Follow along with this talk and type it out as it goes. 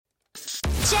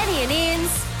Jenny and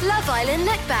Ian's Love Island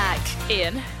Look Back.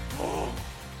 Ian,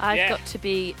 I've got to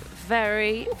be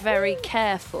very, very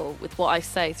careful with what I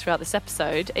say throughout this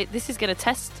episode. This is going to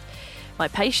test my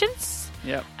patience.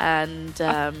 Yeah. And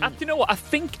you know what? I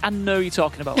think I know you're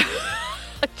talking about.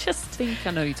 I just think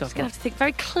I know you're talking I'm going to about. have to think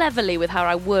very cleverly with how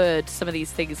I word some of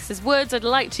these things. Because there's words I'd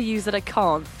like to use that I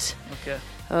can't.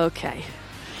 Okay.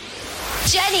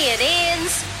 Jenny and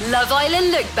Ian's Love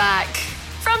Island Look Back.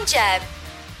 From Jeb.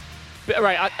 But,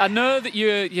 right, I know that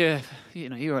you're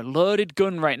a loaded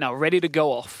gun right now, ready to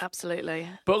go off. Absolutely.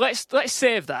 But let's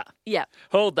save that. Yeah.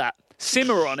 Hold that.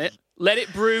 Simmer on it. Let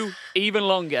it brew even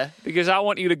longer because I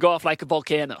want you to go off like a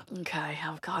volcano. Okay.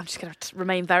 Oh, God. I'm just going to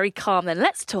remain very calm then.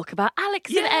 Let's talk about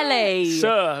Alex and Ellie.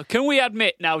 So, can we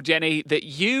admit now, Jenny, that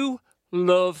you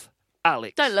love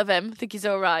Alex? Don't love him. I think he's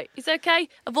all right. He's okay.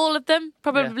 Of all of them,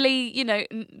 probably,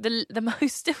 the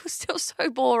most still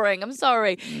so boring. I'm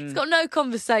sorry. He's got no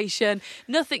conversation,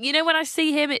 nothing. You know, when I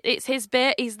see him, it's his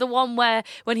bit. He's the one where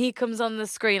when he comes on the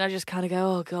screen, I just kind of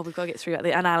go, oh, God, we've got to get through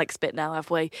an Alex bit now,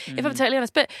 have we? If I'm totally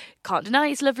honest. But can't deny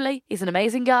he's lovely. He's an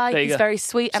amazing guy. He's very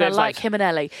sweet. And I like him and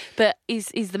Ellie. But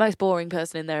he's the most boring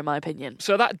person in there, in my opinion.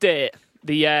 So that date,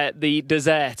 the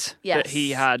dessert that he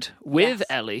had with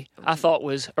Ellie, I thought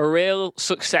was a real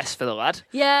success for the lad.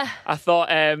 Yeah. I thought,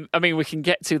 we can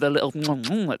get to the little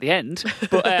at the end,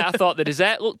 but I thought the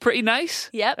dessert looked pretty nice.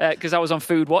 Yep. Because I was on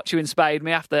Food Watch, you inspired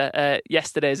me after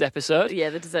yesterday's episode. Yeah,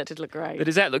 the dessert did look great. The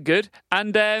dessert looked good.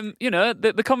 And,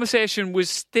 the conversation was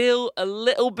still a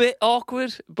little bit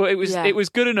awkward, but it was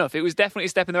good enough. It was definitely a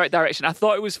step in the right direction. I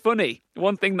thought it was funny.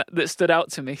 One thing that stood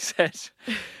out to me said...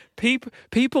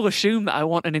 People assume that I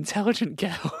want an intelligent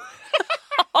girl.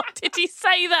 Oh, did he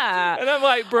say that? And I'm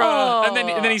like, bro. Oh. And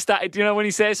then he started, when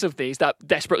he says something, he started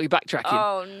desperately backtracking.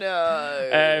 Oh,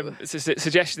 no. It's a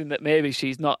suggestion that maybe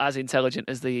she's not as intelligent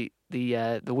as the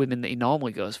women that he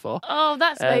normally goes for. Oh,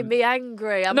 that's made me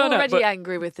angry. I'm already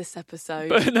angry with this episode.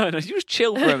 But no, you just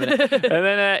chill for a minute. And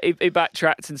then he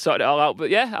backtracked and sorted it all out.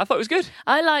 But yeah, I thought it was good.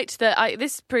 I liked that.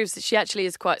 This proves that she actually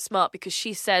is quite smart because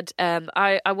she said,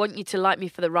 I want you to like me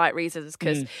for the right reasons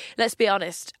because, let's be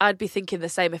honest, I'd be thinking the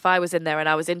same if I was in there and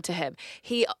I was into him.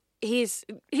 He's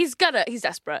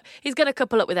desperate. He's gonna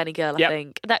couple up with any girl, I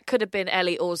think. That could have been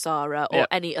Ellie or Zara or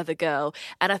any other girl.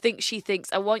 And I think she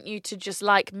thinks, I want you to just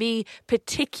like me,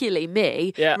 particularly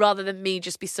me, rather than me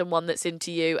just be someone that's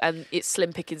into you and it's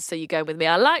slim pickings, so you're going with me.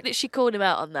 I like that she called him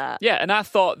out on that. Yeah, and I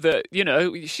thought that,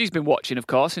 she's been watching, of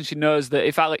course, and she knows that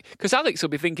if because Alex will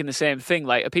be thinking the same thing,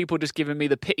 like, are people just giving me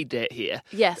the pity date here?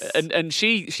 Yes. And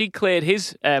she cleared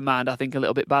his mind, I think, a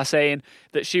little bit by saying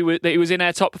that he was in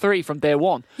her top 3 from day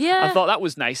one. Yeah. I thought that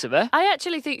was nice of her. I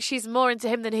actually think she's more into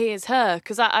him than he is her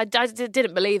because I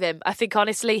didn't believe him. I think,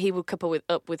 honestly, he would couple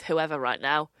up with whoever right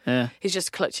now. Yeah. He's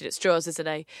just clutching at straws, isn't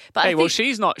he? But well,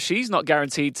 she's not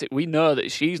guaranteed to... We know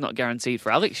that she's not guaranteed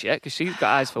for Alex yet because she's got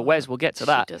eyes for Wes. We'll get to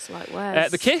that. She does like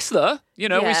Wes. The kiss, though, we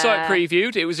saw it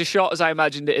previewed. It was as short as I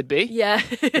imagined it'd be. Yeah.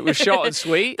 It was short and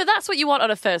sweet. But that's what you want on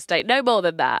a first date. No more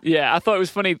than that. Yeah, I thought it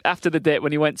was funny after the date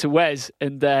when he went to Wes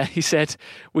and he said,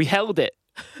 we held it.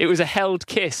 It was a held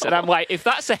kiss. And I'm like, if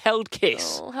that's a held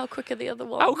kiss... Oh, how quick are the other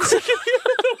ones? How quick are the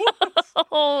other ones?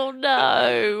 Oh,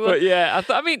 no. But yeah,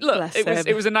 look,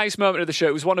 it was a nice moment of the show.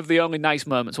 It was one of the only nice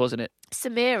moments, wasn't it?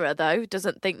 Samira, though,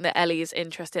 doesn't think that Ellie's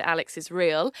interest in Alex is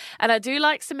real. And I do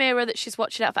like Samira that she's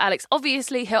watching out for Alex.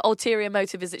 Obviously, her ulterior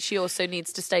motive is that she also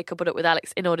needs to stay coupled up with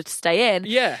Alex in order to stay in.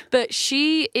 Yeah. But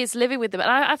she is living with them.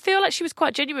 And I feel like she was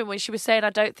quite genuine when she was saying, I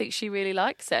don't think she really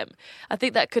likes him. I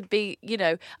think that could be,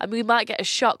 we might get a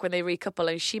shock when they recouple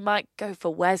and she might go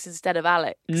for Wes instead of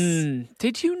Alex.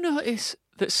 Did you notice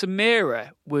that Samira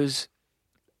was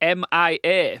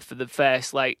MIA for the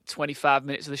first 25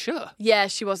 minutes of the show? Yeah,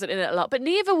 she wasn't in it a lot, but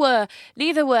neither were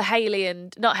Hayley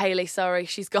and not Hayley. Sorry,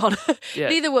 she's gone. Yeah.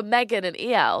 Neither were Megan and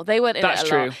EL. They weren't in That's it a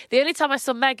true. lot. The only time I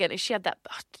saw Megan is she had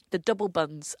the double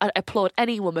buns. I applaud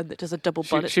any woman that does a double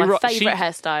bun. It's my favourite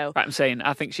hairstyle. Right, I'm saying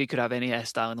I think she could have any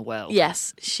hairstyle in the world.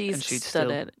 Yes, she's and she'd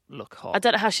stunning. Still look hot. I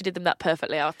don't know how she did them that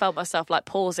perfectly. I felt myself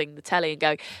pausing the telly and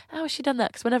going, how has she done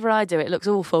that? Because whenever I do it, it looks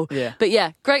awful. Yeah. But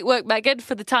yeah, great work, Megan,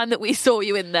 for the time that we saw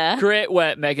you in there. Great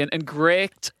work, Megan, and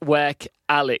great work,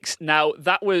 Alex. Now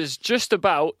that was just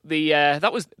about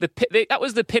that was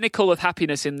the pinnacle of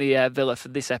happiness in the villa for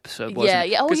this episode, wasn't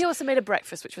it? Yeah. Oh, he also made a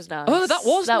breakfast, which was nice. Oh, that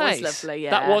was nice. That was lovely. Yeah,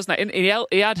 that was nice. And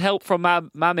he had help from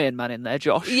my main man in there,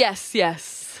 Josh. Yes.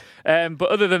 But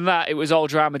other than that, it was all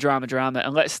drama.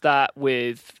 And let's start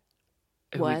with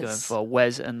Who are we going for?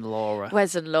 Wes and Laura.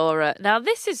 Wes and Laura. Now,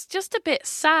 this is just a bit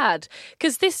sad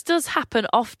because this does happen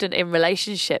often in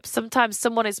relationships. Sometimes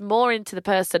someone is more into the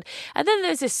person and then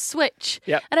there's this switch.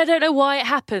 Yep. And I don't know why it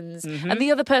happens. And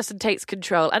the other person takes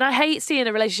control. And I hate seeing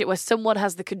a relationship where someone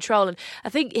has the control. And I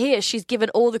think here she's given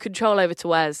all the control over to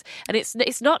Wes. And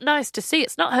it's not nice to see.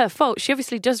 It's not her fault. She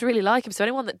obviously does really like him. So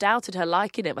anyone that doubted her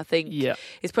liking him, I think,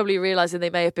 is probably realising they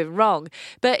may have been wrong.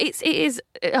 But it is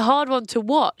a hard one to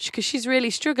watch because she's really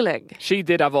struggling. She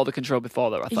did have all the control before,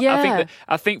 though.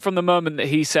 I think from the moment that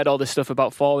he said all this stuff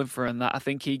about falling for her and that, I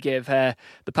think he gave her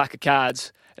the pack of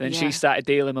cards. And then she started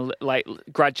dealing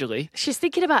gradually. She's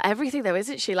thinking about everything, though,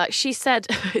 isn't she? Like she said,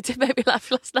 it did make me laugh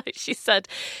last night. She said,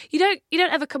 "You don't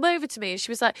ever come over to me." And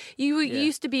she was like, "You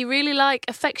used to be really like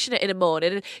affectionate in the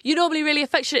morning, and you're normally really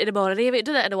affectionate in the morning. And you haven't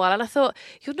done that in a while." And I thought,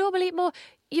 "You're normally more."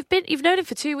 You've known him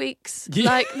for 2 weeks.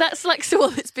 Like that's like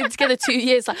someone that's been together 2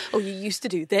 years. Like, oh, you used to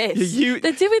do this.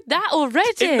 They're doing that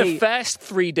already. In the first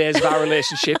 3 days of our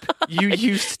relationship, you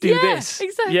used to do this.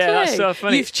 Exactly. Yeah, that's so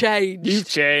funny. You've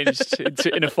changed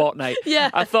in a fortnight. Yeah.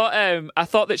 I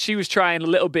thought that she was trying a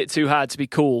little bit too hard to be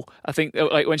cool. I think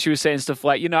like when she was saying stuff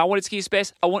like, I wanted to give you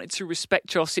space. I wanted to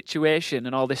respect your situation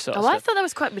and all this sort of stuff. I thought that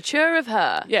was quite mature of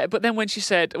her. Yeah, but then when he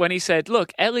said,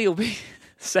 look, Ellie will be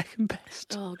second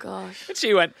best. Oh, gosh. And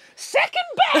she went, second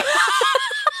best?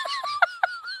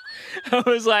 I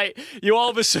was like, you all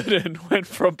of a sudden went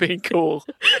from being cool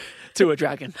to a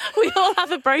dragon. We all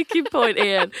have a breaking point,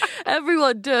 Ian.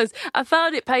 Everyone does. I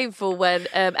found it painful when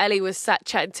Ellie was sat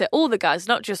chatting to all the guys,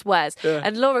 not just Wes,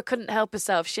 and Laura couldn't help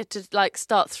herself. She had to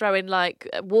start throwing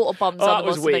water bombs on them. That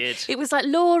was weird. It was like,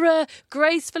 Laura,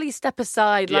 gracefully step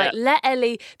aside, let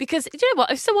Ellie, because you know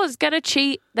what? If someone's going to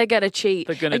cheat, they're going to cheat.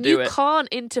 They're going to do it. And you can't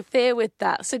interfere with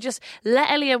that. So just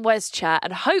let Ellie and Wes chat,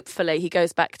 and hopefully he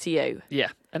goes back to you.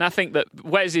 Yeah. And I think that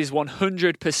Wes is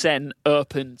 100%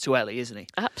 open to Ellie, isn't he?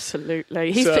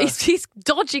 Absolutely. He's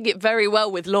dodging it very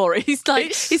well with Laura. He's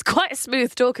quite a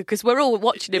smooth talker because we're all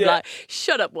watching him like,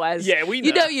 shut up, Wes. Yeah, we know.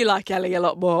 You know you like Ellie a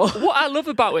lot more. What I love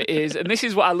about it is, and this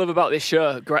is what I love about this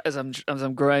show, as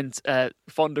I'm growing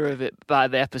fonder of it by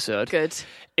the episode. Good.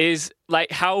 Is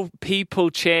like how people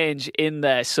change in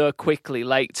there so quickly.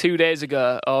 Like 2 days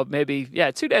ago, or maybe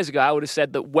 2 days ago, I would have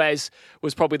said that Wes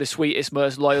was probably the sweetest,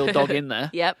 most loyal dog in there.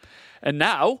 Yep. And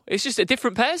now it's just a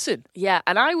different person. Yeah,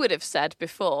 and I would have said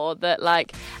before that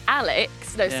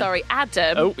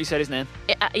Adam. Oh, he said his name.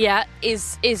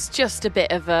 Is just a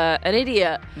bit of an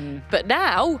idiot. But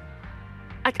now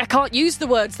I can't use the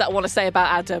words that I want to say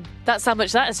about Adam. That's how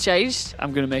much that has changed.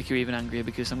 I'm going to make you even angrier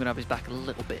because I'm going to have his back a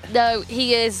little bit. No,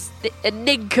 he is a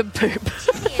nincompoop.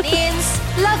 Ian Ian's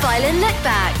Love Island Look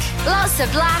Back. Lots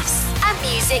of laughs and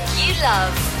music you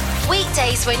love.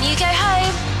 Weekdays when you go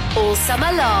home, all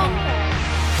summer long.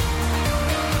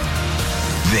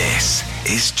 This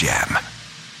is Gem.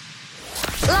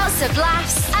 Lots of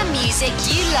laughs and music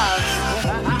you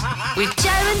love. With Joe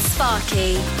and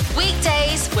Sparky.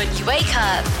 Weekdays when you wake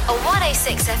up on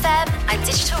 106 FM and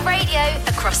digital radio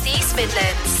across the East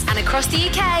Midlands and across the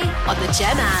UK on the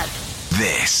Gem app.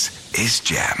 This is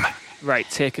Gem. Right,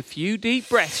 take a few deep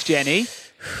breaths, Jenny.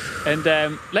 And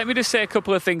let me just say a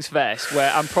couple of things first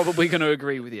where I'm probably going to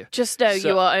agree with you. Just know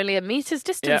you are only a meter's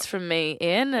distance from me,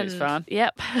 Ian. And it's fine.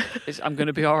 Yep. I'm going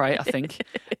to be all right, I think.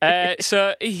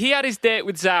 So he had his date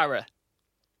with Zara,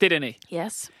 didn't he?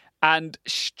 Yes. And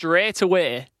straight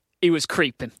away, he was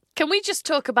creeping. Can we just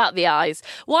talk about the eyes?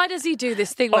 Why does he do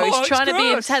this thing where he's trying to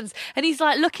be intense and he's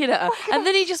like looking at her and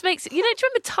then he just makes it, do you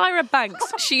remember Tyra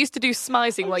Banks? She used to do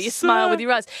smizing where you smile with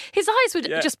your eyes. His eyes would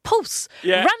just pulse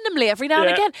randomly every now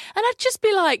and again. And I'd just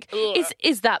be like,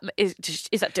 is that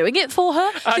doing it for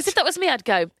her? Because if that was me, I'd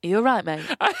go, are you all right, mate?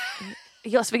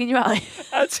 You got something in your eye?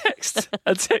 I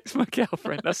text my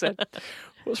girlfriend. I said,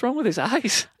 what's wrong with his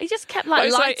eyes? He just kept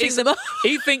lighting them up.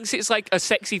 He thinks it's like a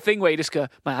sexy thing where you just go,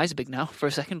 my eyes are big now for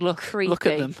a second. Look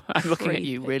at them. I'm looking at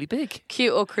you really big.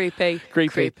 Cute or creepy?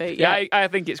 Creepy. Yeah, I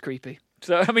think it's creepy.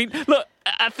 So, I mean, look,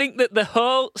 I think that the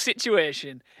whole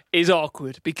situation is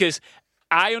awkward because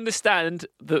I understand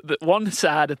the one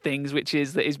side of things, which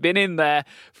is that he's been in there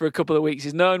for a couple of weeks.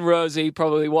 He's known Rosie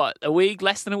probably, a week?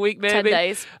 Less than a week, maybe? 10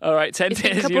 days. All right, 10 days.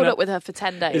 He's been coupled up with her for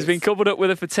 10 days. He's been coupled up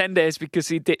with her for 10 days because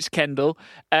he ditched Kendall.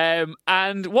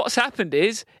 And what's happened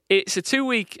is it's a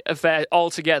 2-week affair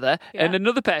altogether, and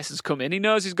another person's come in. He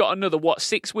knows he's got another,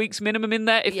 6 weeks minimum in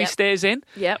there if he stays in?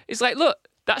 Yep. It's like, look,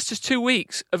 That's just 2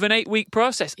 weeks of an 8-week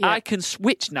process. Yeah. I can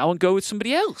switch now and go with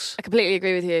somebody else. I completely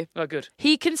agree with you. Oh, good.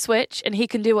 He can switch and he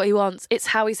can do what he wants. It's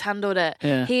how he's handled it.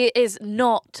 Yeah. He is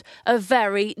not a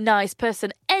very nice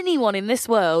person. Anyone in this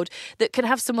world that can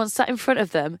have someone sat in front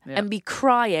of them and be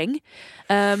crying,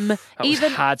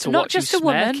 even hard to not watch just you a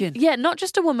woman, smirking. not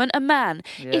just a woman, a man.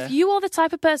 Yeah. If you are the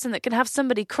type of person that can have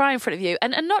somebody cry in front of you,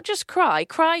 and not just cry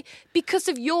because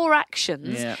of your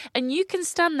actions, and you can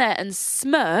stand there and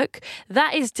smirk,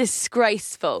 that is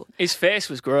disgraceful. His face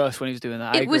was gross when he was doing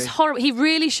that. It was horrible. He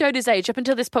really showed his age. Up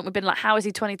until this point, we've been like, how is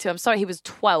he 22? I'm sorry, he was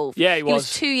 12. Yeah, he was. He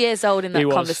was 2 years old in that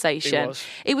conversation.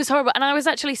 It was horrible. And I was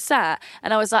actually sat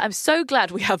and I was like, I'm so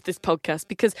glad we have this podcast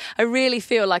because I really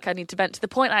feel like I need to vent, to the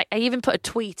point I even put a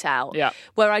tweet out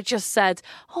where I just said,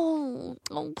 oh,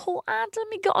 poor Adam,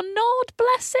 he got a nod,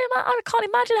 bless him. I can't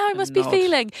imagine how he must be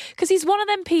feeling, because he's one of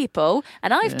them people,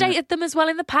 and I've dated them as well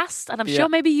in the past, and I'm sure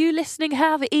maybe you listening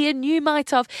have, Ian, you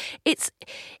might have.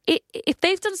 If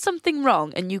they've done something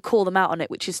wrong and you call them out on it,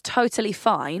 which is totally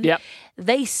fine,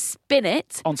 they spin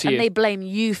it onto and you. They blame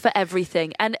you for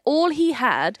everything. And all he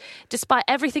had, despite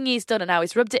everything he's done and how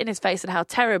he's rubbed it in his face and how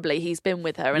terribly he's been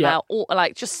with her and how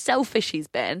just selfish he's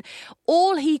been,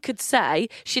 all he could say,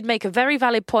 she'd make a very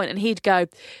valid point and he'd go,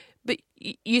 but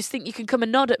you think you can come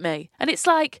and nod at me? And it's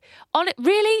like, on it,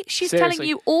 really? She's Seriously. telling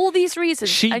you all these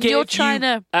reasons, She and gave you're trying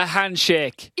you a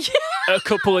handshake a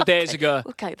couple of days ago.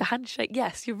 Okay, the handshake,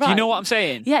 yes, you're right. Do you know what I'm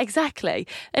saying? Yeah, exactly.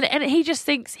 And he just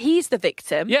thinks he's the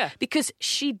victim because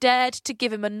she dared to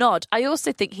give him a nod. I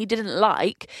also think he didn't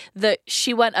like that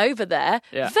she went over there,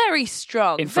 very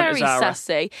strong, in front very of Zara.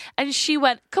 sassy, and she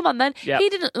went, come on then. He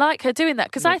didn't like her doing that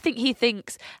because I think he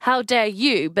thinks, how dare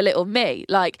you belittle me?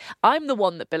 Like, I'm the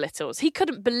one that belittles. He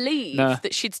couldn't believe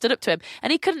that she'd stood up to him,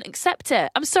 and he couldn't accept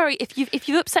it. I'm sorry, if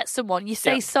you upset someone, you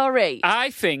say sorry.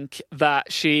 I think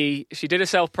that she did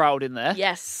herself proud in there.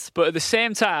 Yes. But at the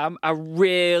same time, I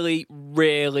really,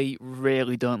 really,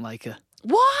 really don't like her.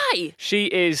 Why? She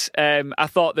is, I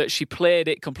thought that she played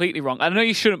it completely wrong. I know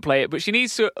you shouldn't play it, but she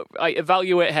needs to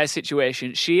evaluate her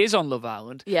situation. She is on Love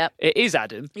Island. Yeah. It is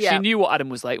Adam. Yeah. She knew what Adam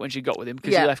was like when she got with him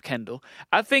because he left Kendall.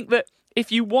 I think that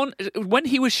if you want, when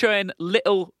he was showing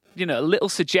little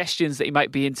suggestions that he might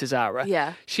be into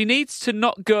Zara, she needs to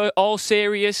not go all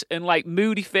serious and like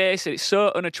moody face, and it's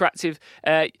so unattractive.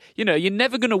 You're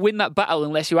never going to win that battle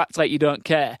unless you act like you don't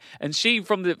care. And she,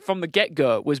 from the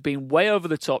get-go, was being way over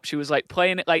the top. She was like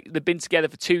playing it like they'd been together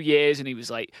for 2 years and he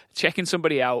was like checking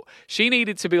somebody out. She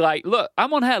needed to be like, look,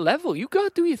 I'm on her level. You go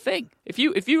do your thing. If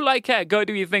you like her, go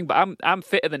do your thing, but I'm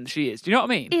fitter than she is. Do you know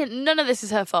what I mean? Ian, none of this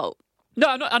is her fault. No,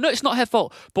 I know it's not her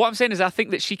fault. But what I'm saying is I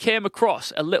think that she came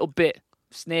across a little bit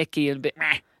snaky and a bit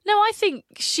meh. No, I think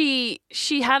she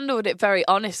handled it very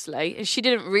honestly, and she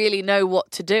didn't really know what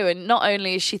to do. And not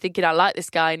only is she thinking, I like this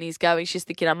guy and he's going, she's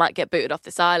thinking, I might get booted off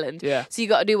this island. Yeah. So you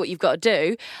got to do what you've got to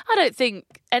do. I don't think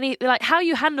how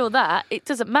you handle that, it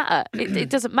doesn't matter. It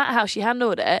doesn't matter how she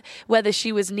handled it, whether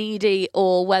she was needy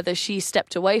or whether she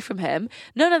stepped away from him.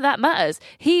 None of that matters.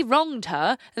 He wronged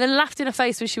her and then laughed in her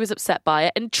face when she was upset by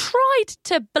it and tried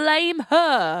to blame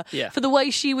her for the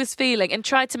way she was feeling and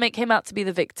tried to make him out to be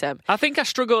the victim. I think I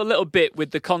struggle a little bit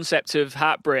with the concept of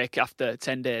heartbreak after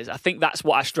 10 days. I think that's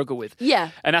what I struggle with. Yeah.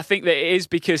 And I think that it is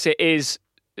because it is,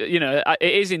 it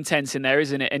is intense in there,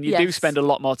 isn't it? And you do spend a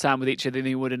lot more time with each other than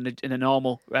you would in a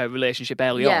normal relationship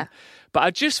early on. But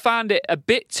I just found it a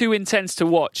bit too intense to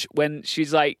watch when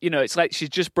she's like, it's like she's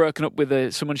just broken up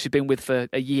with someone she's been with for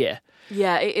a year.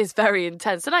 Yeah, it is very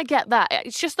intense, and I get that.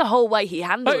 It's just the whole way he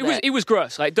handled it. It was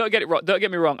gross. Like, don't get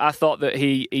me wrong. I thought that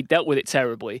he dealt with it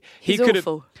terribly. He's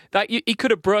awful. He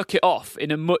could have broke it off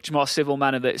in a much more civil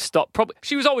manner that stopped. Probably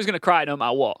she was always going to cry no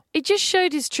matter what. It just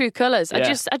showed his true colours.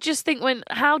 Yeah. I just think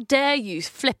how dare you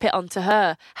flip it onto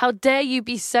her? How dare you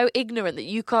be so ignorant that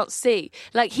you can't see?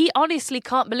 Like, he honestly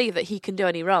can't believe that he can do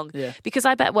any wrong. Yeah. Because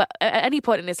I bet at any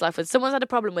point in his life when someone's had a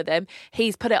problem with him,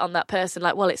 he's put it on that person.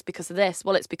 Like, well, it's because of this.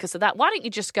 Well, it's because of that. Why don't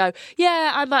you just go,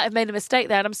 yeah, I might have made a mistake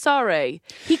there and I'm sorry.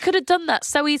 He could have done that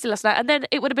so easily last night, and then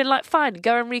it would have been like, fine,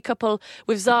 go and recouple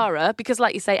with Zara, because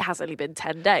like you say, it has only been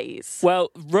 10 days.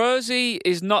 Well, Rosie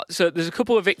is not. So there's a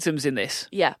couple of victims in this.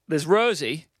 Yeah. There's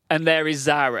Rosie. And there is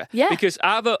Zara. Yeah. Because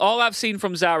all I've seen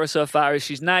from Zara so far is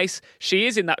she's nice. She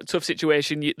is in that tough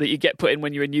situation that you get put in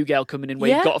when you're a new girl coming in,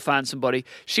 where you've got to find somebody.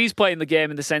 She's playing the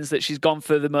game in the sense that she's gone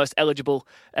for the most eligible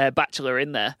bachelor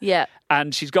in there. Yeah.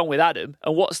 And she's gone with Adam.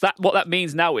 And what that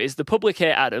means now is the public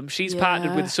hate Adam. She's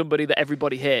partnered with somebody that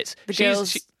everybody hates.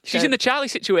 She's in the Charlie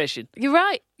situation. You're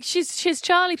right. She's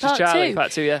Charlie part two.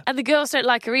 Part two, yeah. And the girls don't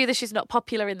like her either. She's not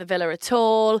popular in the villa at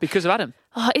all. Because of Adam.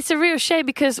 Oh, it's a real shame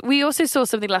because we also saw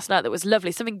something last night that was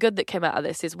lovely. Something good that came out of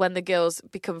this is when the girls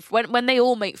become when they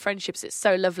all make friendships. It's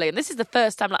so lovely, and this is the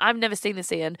first time. Like, I've never seen this,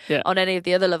 Ian, on any of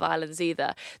the other Love Islands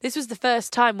either. This was the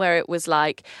first time where it was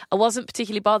like I wasn't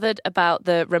particularly bothered about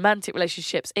the romantic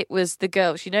relationships. It was the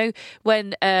girls. You know,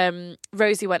 when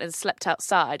Rosie went and slept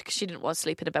outside because she didn't want to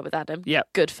sleep in a bed with Adam. Yep.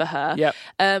 Good for her. Yep.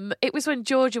 It was when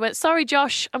Georgia went, sorry,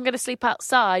 Josh, I'm going to sleep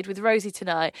outside with Rosie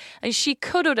tonight, and she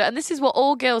cuddled her. And this is what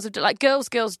all girls have done. Like girls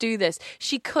do this.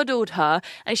 She cuddled her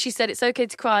and she said it's okay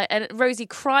to cry, and Rosie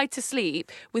cried to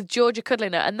sleep with Georgia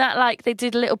cuddling her, and that like they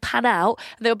did a little pan out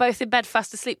and they were both in bed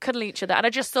fast asleep cuddling each other, and I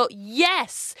just thought,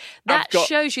 yes, that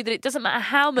shows you that it doesn't matter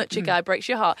how much a guy breaks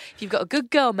your heart. If you've got a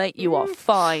good girl mate, you are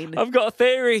fine. I've got a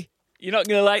theory. You're not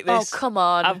going to like this. Oh, come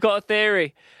on. I've got a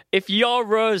theory. If you're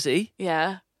Rosie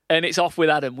and it's off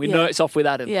with Adam, we know it's off with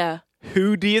Adam. Yeah.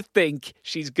 Who do you think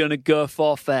she's going to go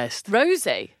for first?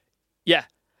 Rosie? Yeah.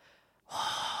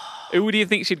 Who do you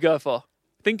think she'd go for?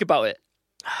 Think about it.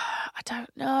 I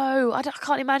don't know. I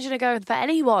can't imagine her going for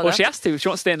anyone. Well, she has to if she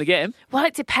wants to stay in the game. Well,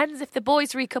 it depends if the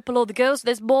boys recouple or the girls.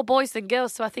 There's more boys than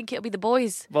girls, so I think it'll be the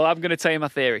boys. Well, I'm going to tell you my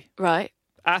theory. Right.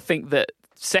 I think that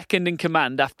second in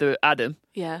command after Adam,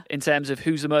 in terms of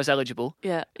who's the most eligible,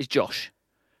 is Josh.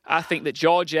 I think that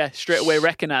Georgia straight away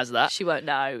recognised that. She won't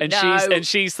know. And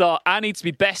she's thought, I need to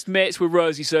be best mates with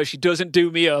Rosie so she doesn't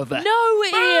do me over. No,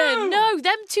 Ian. No,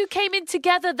 them two came in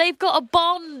together. They've got a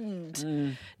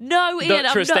bond. No, Ian.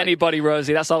 Don't trust anybody,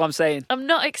 Rosie. That's all I'm saying. I'm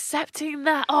not accepting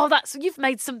that. Oh, you've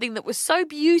made something that was so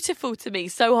beautiful to me,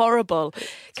 so horrible.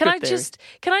 Can I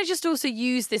just also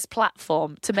use this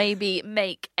platform to maybe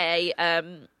make a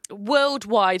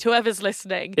worldwide, whoever's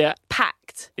listening,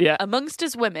 pact amongst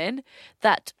us women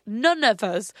that none of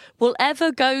us will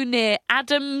ever go near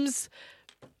Adams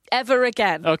ever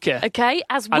again. Okay?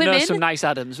 As women, I know some nice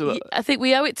Adams. I think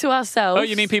we owe it to ourselves. Oh,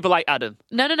 you mean people like Adam?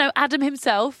 No. Adam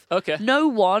himself. Okay. No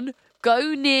one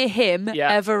go near him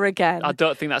ever again. I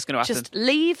don't think that's going to happen. Just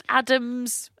leave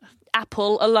Adam's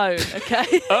apple alone,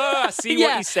 okay? Oh, I see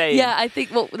what he's saying. Yeah, I think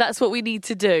that's what we need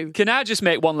to do. Can I just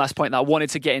make one last point that I wanted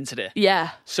to get in today?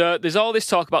 Yeah. So there's all this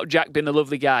talk about Jack being the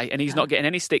lovely guy, and he's not getting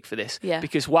any stick for this. Yeah.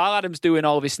 Because while Adam's doing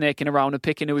all of his snaking around and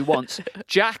picking who he wants,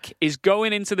 Jack is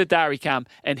going into the diary cam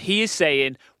and he is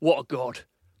saying, what a god.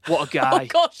 What a guy. Oh,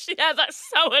 gosh, yeah, that's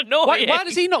so annoying. Why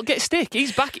does he not get stick?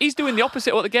 He's back. He's doing the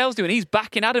opposite of what the girl's doing. He's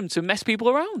backing Adam to mess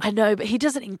people around. I know, but he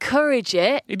doesn't encourage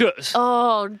it. He does.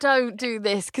 Oh, don't do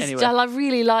this, because Anyway. I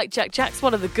really like Jack. Jack's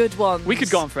one of the good ones. We could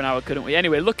go on for an hour, couldn't we?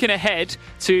 Anyway, looking ahead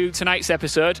to tonight's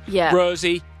episode,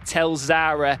 Rosie tells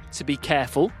Zara to be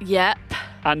careful. Yep.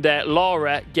 And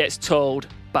Laura gets told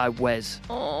by Wes.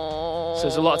 Oh. So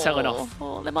there's a lot of telling off.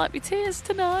 Oh, there might be tears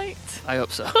tonight. I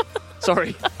hope so.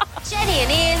 Sorry. Jenny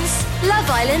and Ian's Love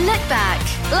Island Look Back.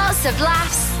 Lots of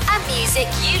laughs and music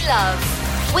you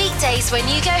love. Weekdays when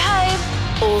you go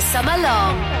home, all summer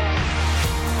long.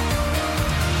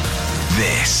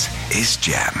 This is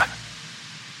Jam.